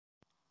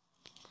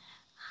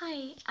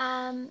Hi,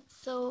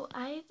 so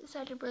I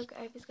decided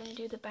I was going to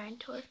do the barn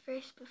tour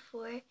first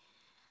before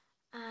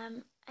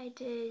I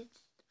did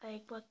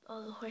like what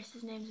all the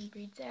horses' names and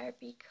breeds are,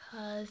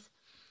 because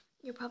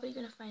you're probably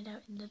going to find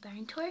out in the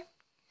barn tour.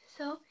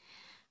 So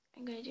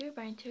I'm going to do a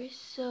barn tour.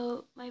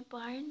 So my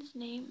barn's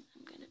name,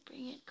 I'm going to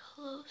bring it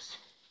close,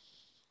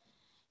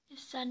 is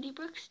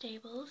Sandybrook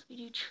Stables. We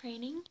do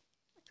training,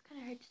 it's kind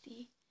of hard to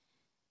see,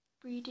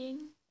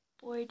 breeding,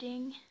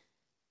 boarding,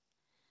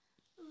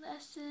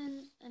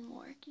 lessons, and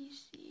more. Can you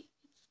see?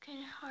 It's kind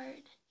of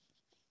hard.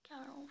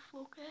 Camera won't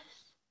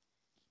focus.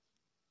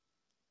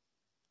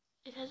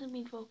 It hasn't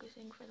been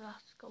focusing for the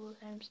last couple of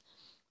times.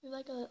 We have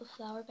like a little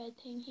flower bed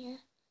thing here.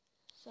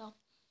 So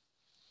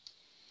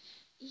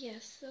yeah,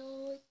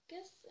 so I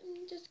guess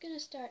I'm just gonna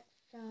start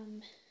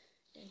from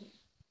down here.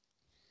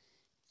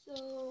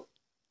 So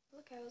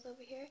the cows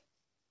over here.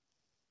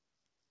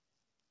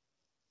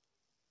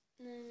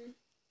 In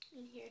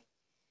here.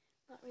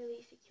 Not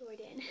really secured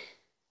in,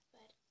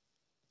 but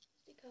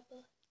just a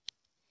couple.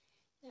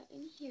 Now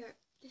in here,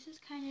 this is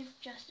kind of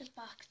just a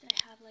box that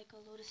I have like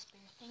a load of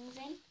spare things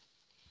in.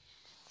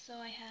 So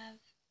I have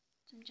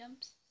some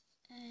jumps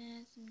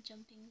and some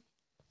jumping,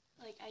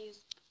 like I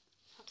use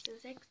popsicle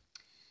sticks.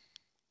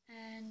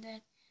 And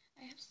then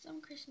I have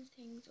some Christmas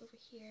things over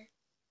here.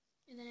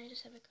 And then I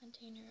just have a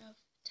container of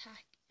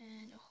tack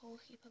and a whole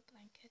heap of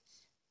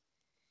blankets.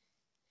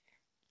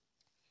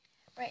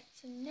 There. Right,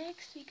 so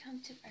next we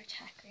come to our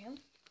tack room.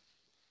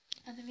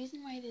 And the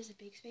reason why there's a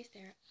big space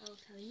there, I'll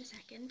tell you in a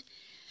second.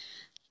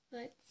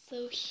 But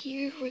so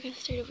here, we're going to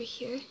start over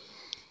here.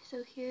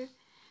 So here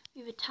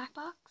we have a tack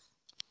box.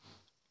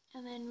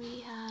 And then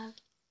we have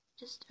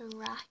just a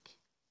rack.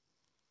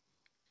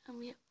 And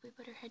we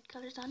put our head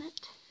collars on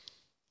it.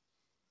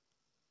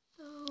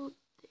 So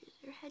there's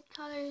our head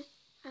collars.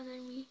 And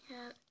then we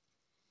have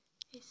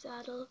a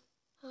saddle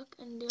hook.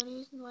 And the only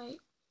reason why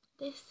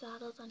this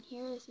saddle's on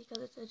here is because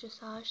it's a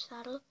dressage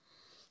saddle.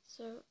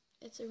 So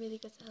it's a really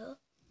good saddle.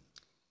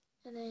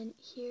 And then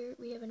here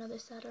we have another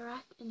saddle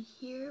rack, and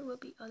here will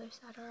be other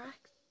saddle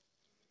racks.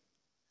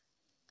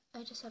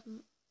 I just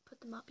haven't put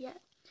them up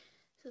yet.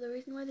 So the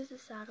reason why there's a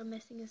saddle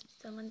missing is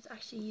someone's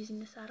actually using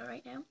the saddle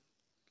right now.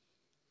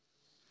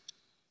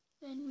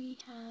 Then we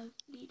have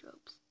lead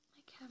ropes.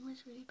 My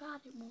camera's really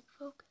bad, it won't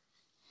focus.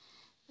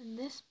 And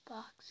this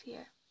box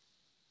here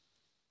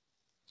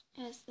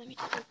is, let me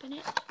just open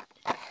it.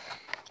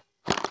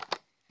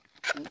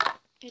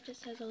 It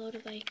just has a load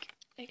of like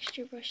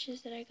extra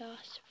brushes that I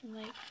got from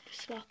like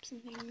swaps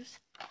and things,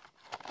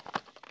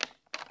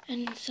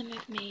 and some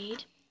I've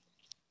made.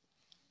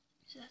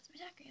 So that's my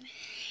tack room.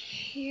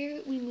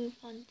 Here we move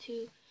on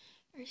to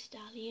our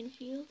stallion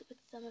field with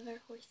some of our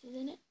horses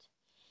in it.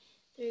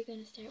 So we're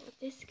going to start with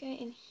this guy,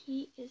 and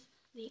he is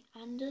the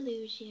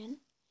Andalusian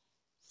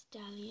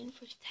Stallion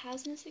for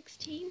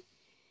 2016,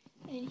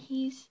 and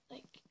he's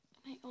like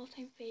my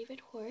all-time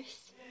favorite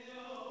horse.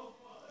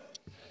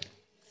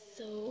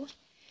 So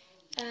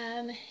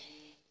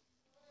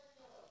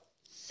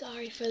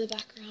sorry for the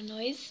background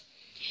noise,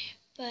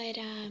 but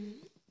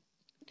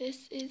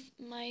this is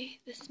my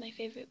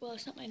favorite. Well,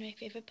 it's not my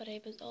favorite, but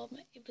it was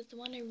the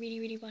one I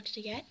really wanted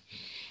to get,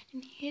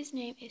 and his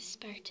name is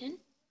Spartan.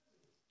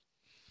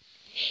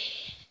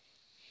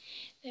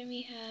 Then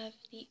we have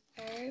the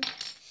Arab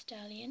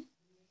Stallion,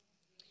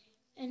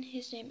 and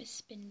his name is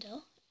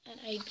Spindle, and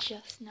I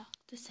just knocked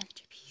the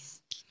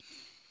centerpiece.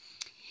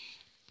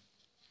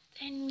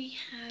 Then we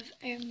have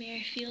our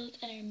mare field,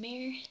 and our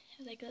mare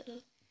has like a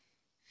little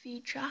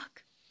feed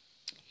track.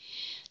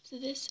 So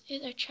this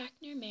is our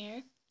Trackner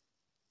mare.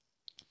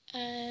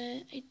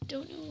 I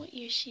don't know what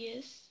year she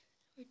is,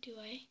 or do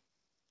I?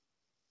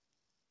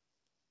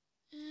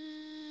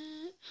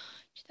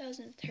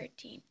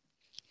 2013.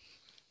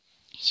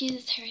 She's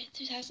a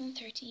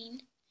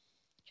 2013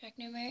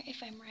 Trackner mare,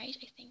 if I'm right.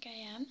 I think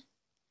I am.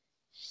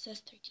 She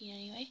says 13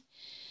 anyway.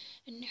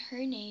 And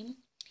her name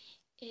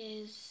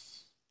is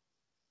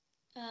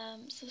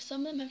so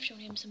some of them have shown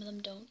him, some of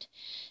them don't.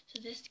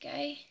 So this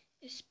guy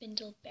is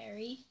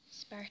Spindleberry.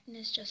 Spartan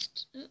is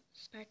just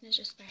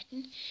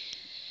Spartan.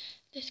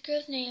 This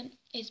girl's name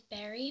is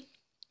Berry.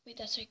 Wait,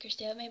 that's like her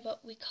stablemate,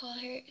 but we call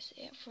her,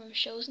 from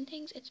shows and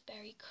things, it's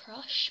Berry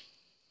Crush.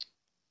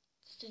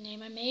 That's the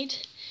name I made.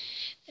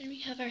 Then we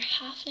have our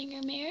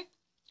Halflinger mare,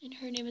 and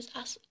her name is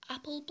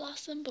Apple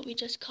Blossom, but we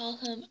just call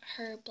him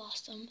Her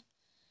Blossom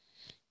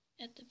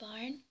at the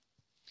barn.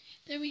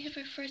 Then we have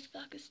our first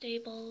block of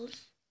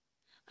stables.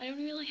 I don't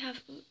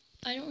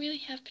really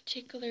have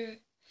particular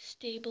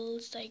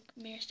stables, like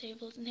mare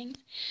stables and things.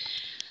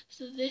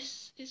 So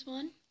this is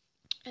one,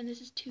 and this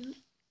is two,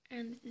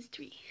 and this is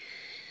three.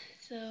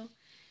 So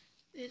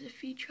there's a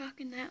feed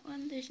truck in that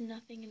one. There's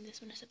nothing in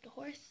this one except a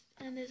horse,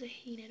 and there's a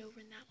hay net over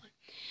in that one.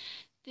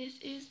 This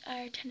is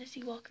our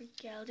Tennessee Walker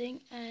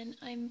gelding, and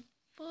I'm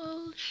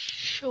full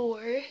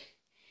sure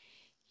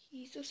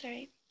he's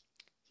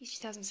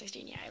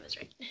 2016. Yeah, I was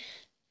right.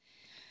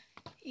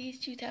 He's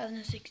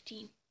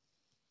 2016.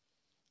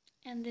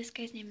 And this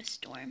guy's name is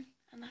Storm,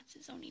 and that's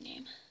his only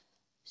name.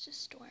 It's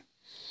just storm.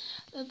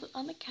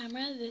 On the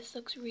camera, this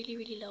looks really,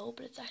 really low,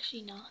 but it's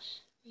actually not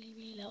really,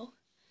 really low.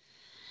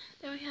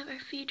 Then we have our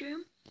feed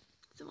room.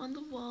 So on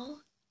the wall,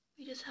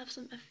 we just have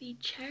a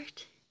feed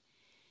chart.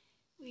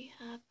 We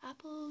have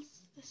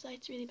apples. The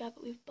sight's really bad,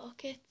 but we have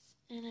buckets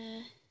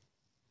and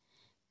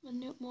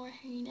more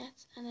herring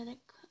nets, and then a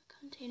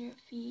container of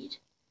feed.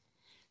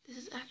 This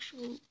is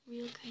actual,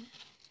 real kind of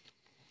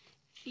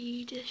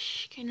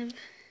feedish kind of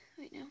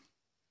right now.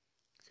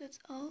 So it's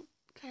all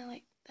kind of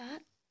like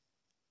that.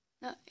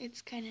 No,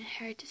 it's kind of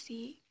hard to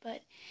see,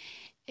 but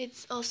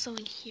it's also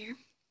in here.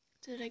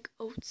 So like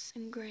oats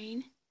and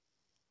grain.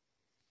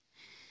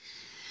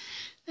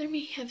 Then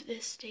we have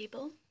this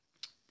stable.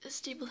 This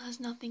stable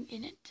has nothing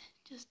in it,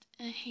 just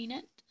a hay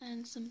net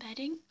and some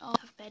bedding. All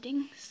have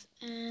beddings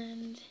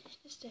and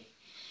just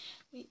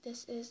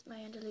this is my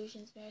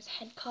Andalusian's mare's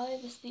head collar.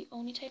 This is the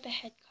only type of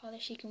head collar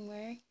she can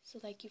wear. So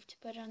like you have to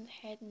put it on the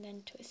head and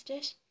then twist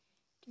it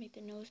to make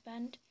the nose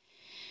bend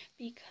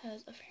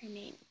because of her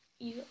name.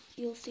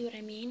 You'll see what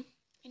I mean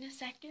in a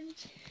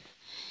second.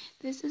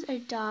 This is our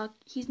dog.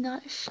 He's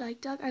not a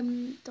shag dog, I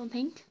don't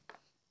think.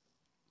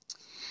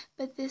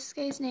 But this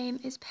guy's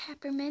name is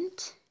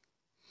Peppermint.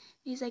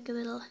 He's like a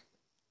little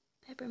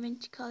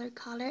peppermint color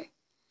collar.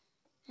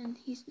 And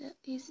his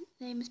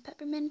name is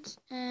Peppermint,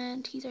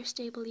 and he's our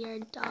stable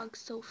yard dog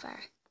so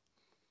far.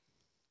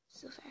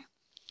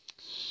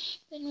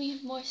 Then we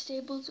have more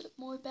stables with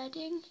more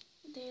bedding.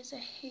 There's a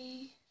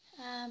hay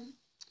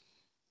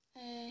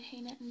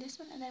net in this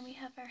one, and then we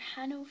have our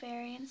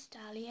Hanoverian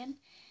stallion,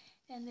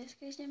 and this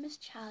guy's name is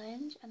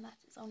Challenge, and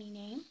that's his only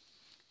name.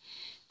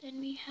 Then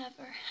we have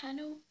our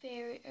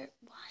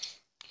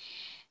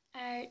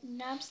our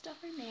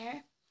knobstopper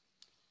mare.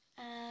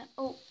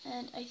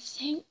 And I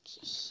think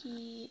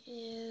he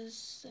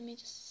is,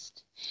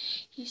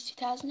 he's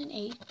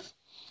 2008,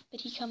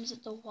 but he comes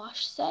with the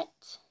wash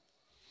set.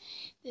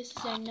 This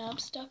is our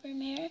knobstopper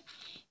mare,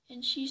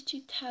 and she's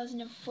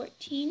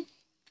 2014.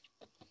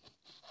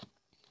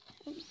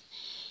 Oops.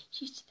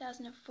 She's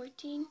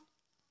 2014,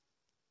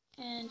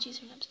 and she's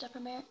her knobstopper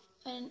mare,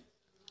 and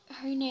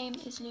her name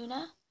is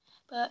Luna,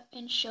 but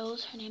in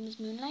shows her name is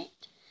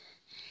Moonlight.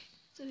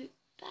 So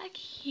back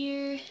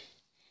here,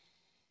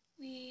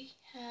 we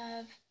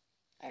have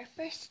our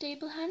first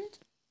stable hand,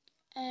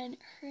 and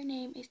her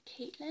name is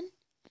Caitlin,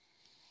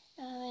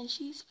 and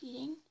she's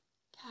feeding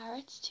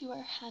carrots to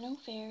our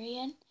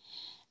Hanoverian.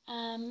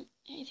 I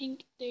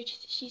think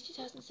she's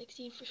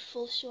 2016 for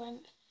full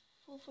show.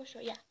 Full show,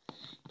 yeah,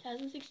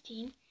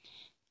 2016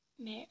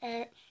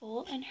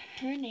 full, and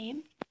her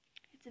name,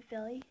 it's a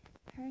filly.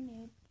 Her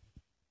name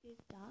is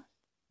Dot,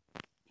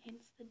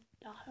 hence the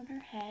dot on her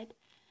head,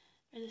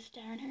 or the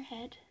star on her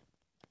head,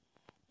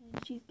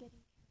 and she's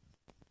getting.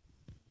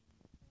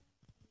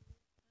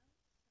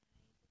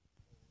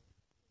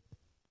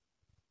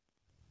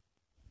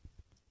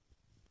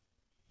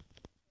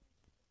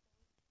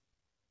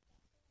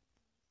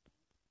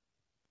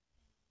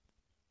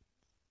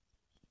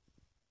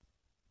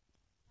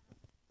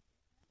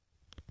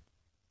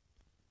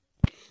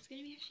 It's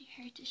gonna be actually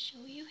hard to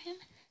show you him.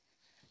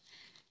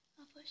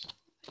 I'll push over.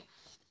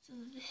 So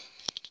this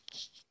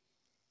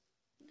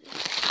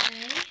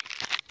guy.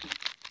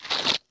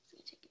 Let's go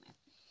check him out.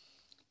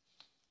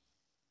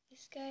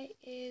 This guy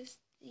is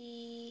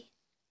the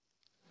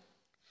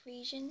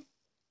Frisian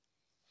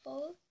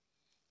foal,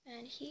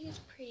 and he is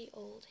pretty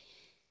old.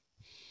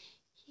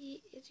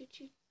 He is a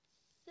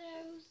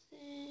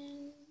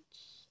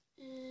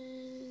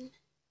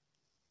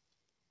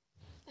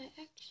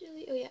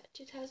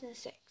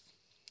 2006.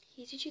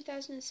 He's a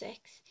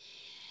 2006.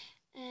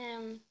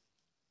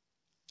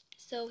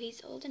 So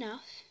he's old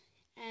enough.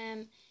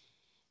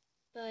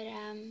 But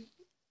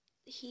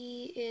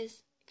he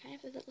is kind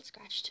of a little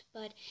scratched,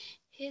 but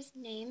his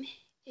name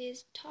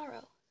is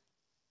Taro.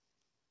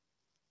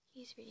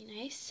 He's really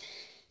nice.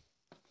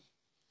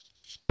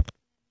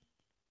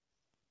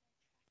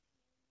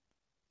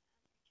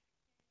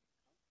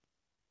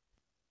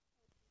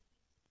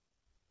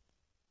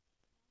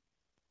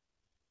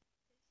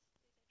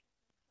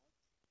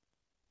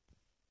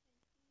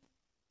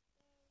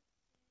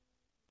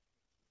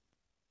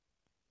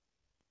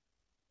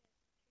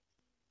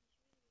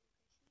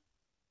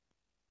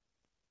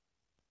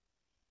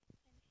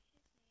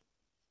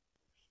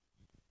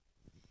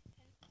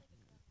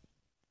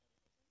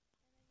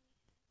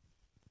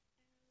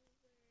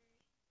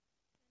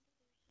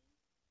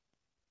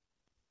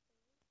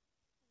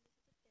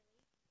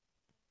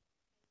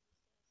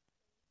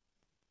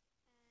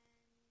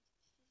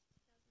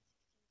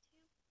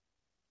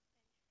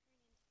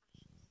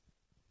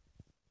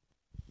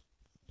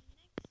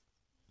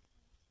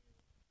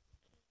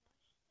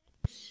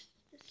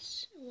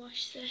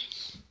 Wash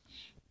set.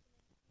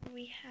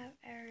 We have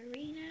our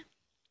arena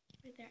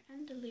with our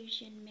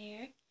Andalusian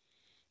mare,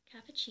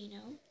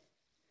 Cappuccino,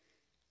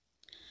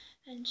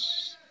 and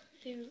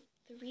the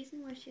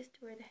reason why she has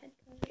to wear the head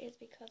collar is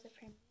because of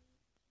her.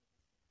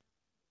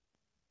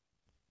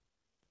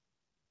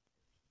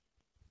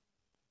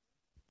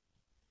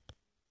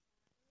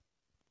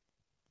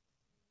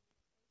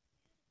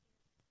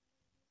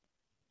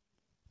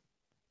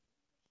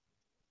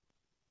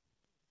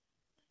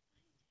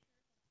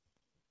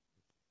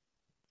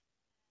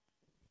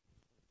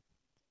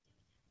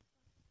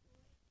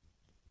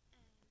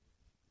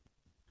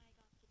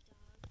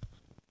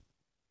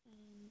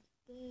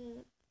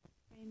 the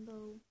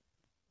rainbow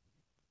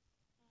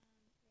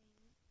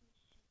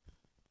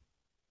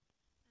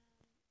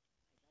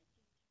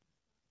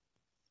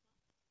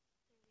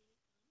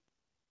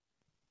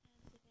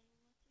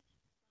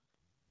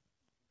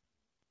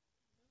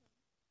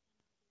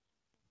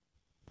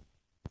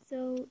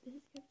So this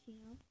is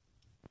cappuccino,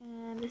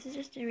 and this is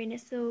just arena.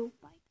 So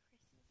by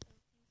Christmas, those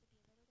things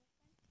will be a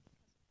little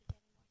different because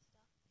we'll be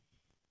getting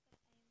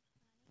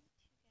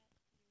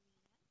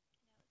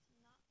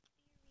more stuff. But I am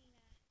planning to get the arena. Now it's not the arena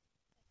that comes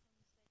with the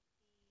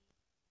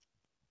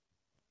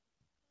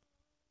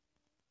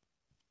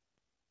vaulting.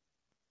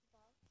 It's not with the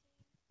vault trigger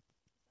and the zippers on there.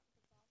 It's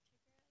this other one. It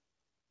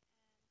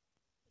comes with the halfling on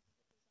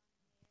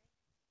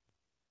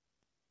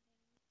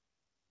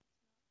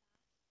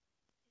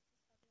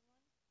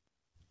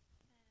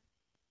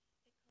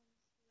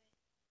there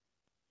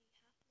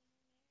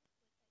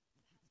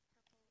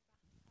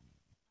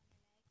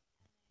with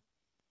like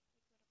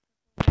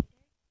that has purple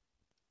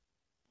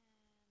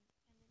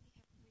wraps on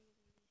their legs,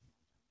 and then like with a purple rider. And then they have really really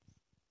small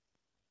jumps,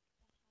 like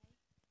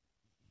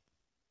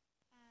that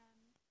high.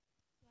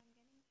 So I'm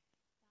getting that,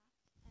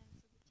 and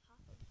so the top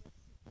of this will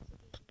be a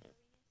window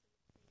arena,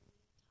 so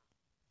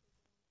the arena top will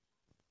go on the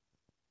top,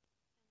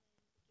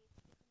 and then the gates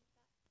become that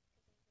because I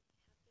already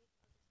have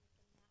gates.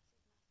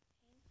 I'll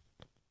just make a massive massive pin where this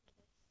is, there.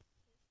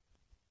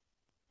 So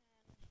this is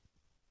the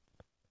tournament rider.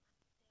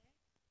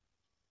 So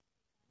this is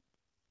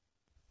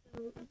Karis. Karis, I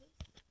know,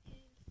 sounds like a weird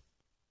name, but I really like that name.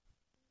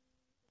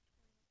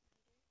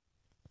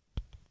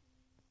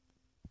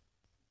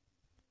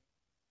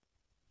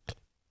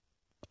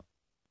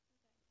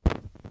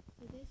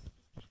 And there's a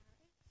girl named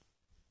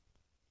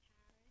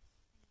Cass.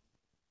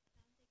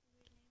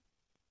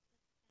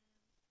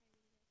 What's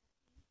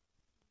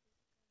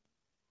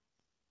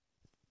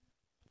her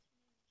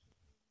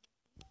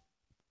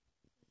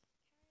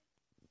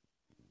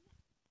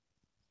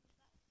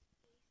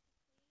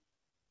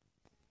name? Actually,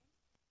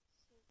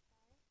 really nice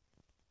name.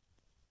 So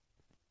this is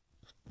Karis,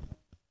 and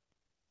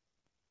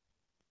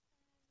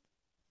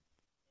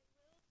yeah. So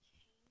that's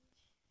basically done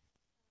so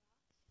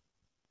far.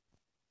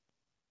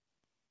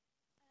 It will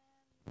change a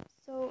lot.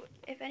 So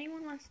if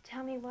anyone wants to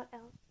tell me what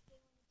else they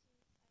want to do,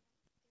 they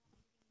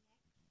want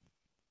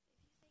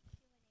me to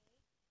do next.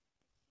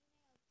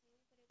 If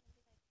you say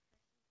Q&A,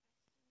 I'll do,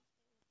 but it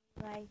won't be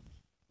like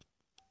person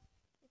questions.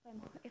 It will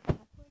be like if I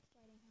have horse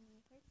riding, how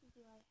many horses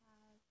do I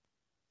have?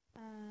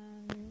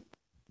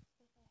 If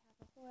I have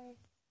a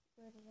horse,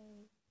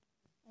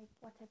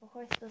 what type of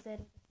horse does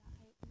it?